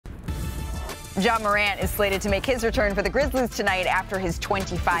Ja Morant is slated to make his return for the Grizzlies tonight after his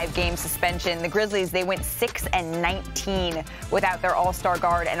 25-game suspension. The Grizzlies, they went 6-19 without their all-star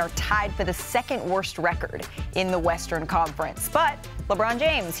guard and are tied for the second worst record in the Western Conference. But LeBron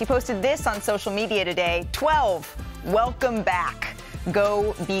James, he posted this on social media today. 12, welcome back.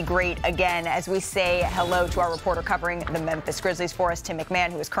 Go be great again, as we say hello to our reporter covering the Memphis Grizzlies for us, Tim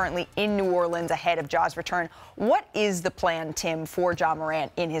MacMahon, who is currently in New Orleans ahead of Ja's return. What is the plan, Tim, for Ja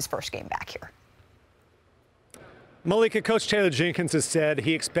Morant in his first game back here? Malika, Coach Taylor Jenkins has said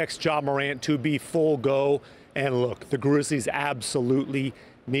he expects Ja Morant to be full go. And look, the Grizzlies absolutely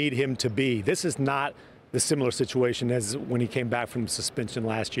need him to be. This is not the similar situation as when he came back from suspension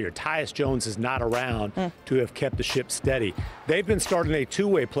last year. Tyus Jones is not around to have kept the ship steady. They've been starting a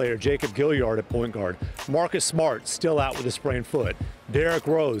two-way player, Jacob Gilyard at point guard. Marcus Smart still out with a sprained foot. Derrick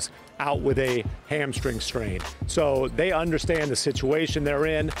Rose out with a hamstring strain. So they understand the situation they're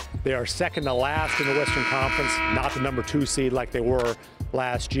in. They are second to last in the Western Conference, not the number 2 seed like they were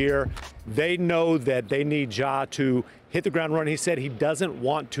last year. They know that they need Ja to hit the ground running. He said he doesn't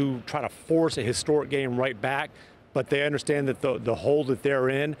want to try to force a historic game right back, but they understand that the hole that they're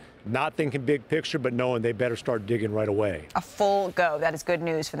in, not thinking big picture, but knowing they better start digging right away. A full go. That is good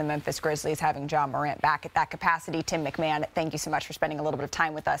news for the Memphis Grizzlies, having Ja Morant back at that capacity. Tim MacMahon, thank you so much for spending a little bit of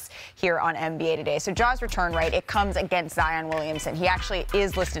time with us here on NBA Today. So Ja's return, right, it comes against Zion Williamson. He actually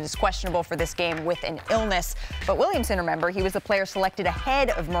is listed as questionable for this game with an illness. But Williamson, remember, he was the player selected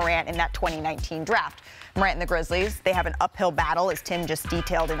ahead of Morant in that 2019 draft. Morant and the Grizzlies, they have an uphill battle, as Tim just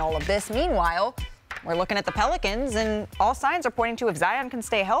detailed in all of this. Meanwhile, we're looking at the Pelicans, and all signs are pointing to if Zion can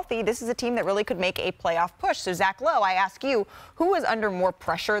stay healthy, this is a team that really could make a playoff push. So, Zach Lowe, I ask you, who is under more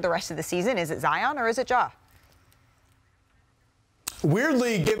pressure the rest of the season? Is it Zion or is it Ja?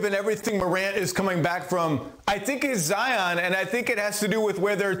 Weirdly, given everything Morant is coming back from, I think it's Zion, and I think it has to do with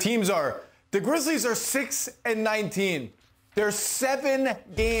where their teams are. The Grizzlies are 6-19. They're 7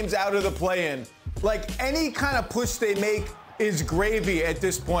 games out of the play-in. Like, any kind of push they make is gravy at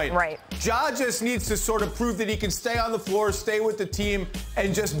this point. Right. Ja just needs to sort of prove that he can stay on the floor, stay with the team,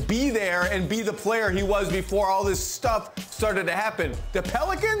 and just be there and be the player he was before all this stuff started to happen. The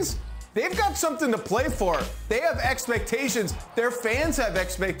Pelicans, they've got something to play for. They have expectations. Their fans have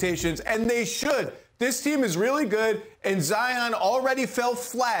expectations, and they should. This team is really good, and Zion already fell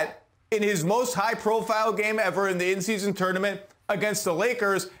flat in his most high-profile game ever in the in-season tournament against the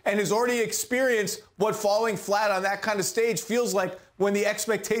Lakers, and has already experienced what falling flat on that kind of stage feels like when the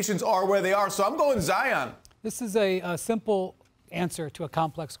expectations are where they are. So I'm going Zion. This is a simple answer to a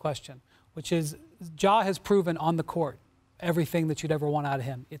complex question, which is Ja has proven on the court everything that you'd ever want out of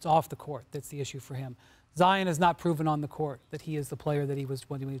him. It's off the court that's the issue for him. Zion has not proven on the court that he is the player that he was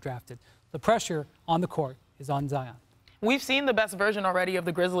when he was drafted. The pressure on the court is on Zion. We've seen the best version already of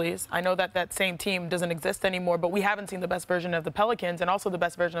the Grizzlies. I know that that same team doesn't exist anymore, but we haven't seen the best version of the Pelicans and also the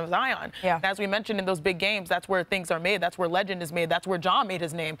best version of Zion. Yeah. And as we mentioned in those big games, that's where things are made. That's where legend is made. That's where Ja made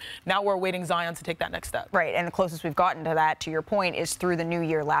his name. Now we're awaiting Zion to take that next step. Right, and the closest we've gotten to that, to your point, is through the new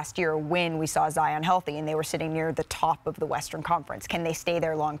year last year when we saw Zion healthy and they were sitting near the top of the Western Conference. Can they stay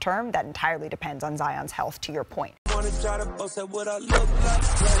there long term? That entirely depends on Zion's health, to your point.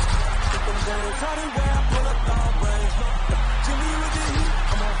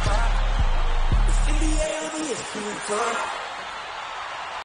 NBA,